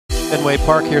Fenway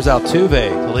Park, here's Altuve.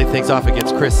 To lead things off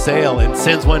against Chris Sale and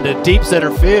sends one to deep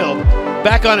center field.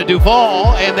 Back on to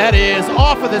Duvall, and that is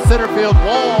off of the center field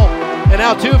wall. And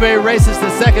Altuve races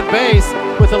to second base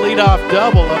with a leadoff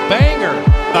double, a banger.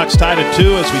 Sox tied at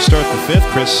 2 as we start the 5th.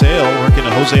 Chris Sale working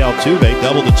to Jose Altuve,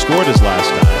 doubled and scored his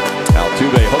last time.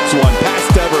 Altuve hooks one past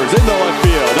Devers into left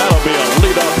field. That'll be a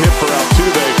leadoff hit for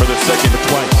Altuve for the second to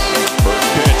twice. First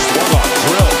pitch, swung on,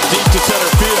 drill deep to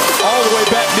center field, all the way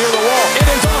back near the wall. It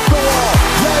is off the wall.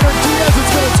 Leonard Diaz is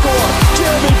going to score.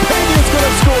 Jeremy Pena is going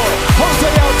to score. Jose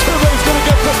Altuve is going to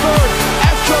get the third.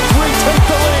 Astros retake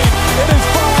the lead. It is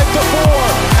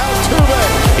 5-4. Altuve.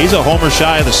 He's a homer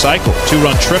shy of the cycle.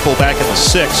 2-run triple back in the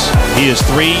 6th. He is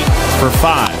 3 for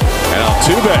 5. And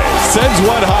Altuve sends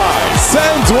one high,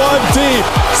 sends one deep,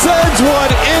 sends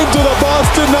one into the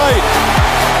Boston night.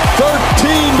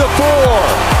 13-4.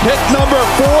 Hit number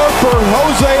 4 for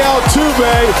Jose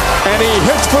Altuve, and he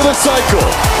hits for the cycle.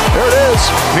 There it is.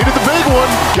 Needed the big one.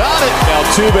 Got it.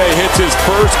 Altuve hits his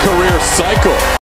first career cycle.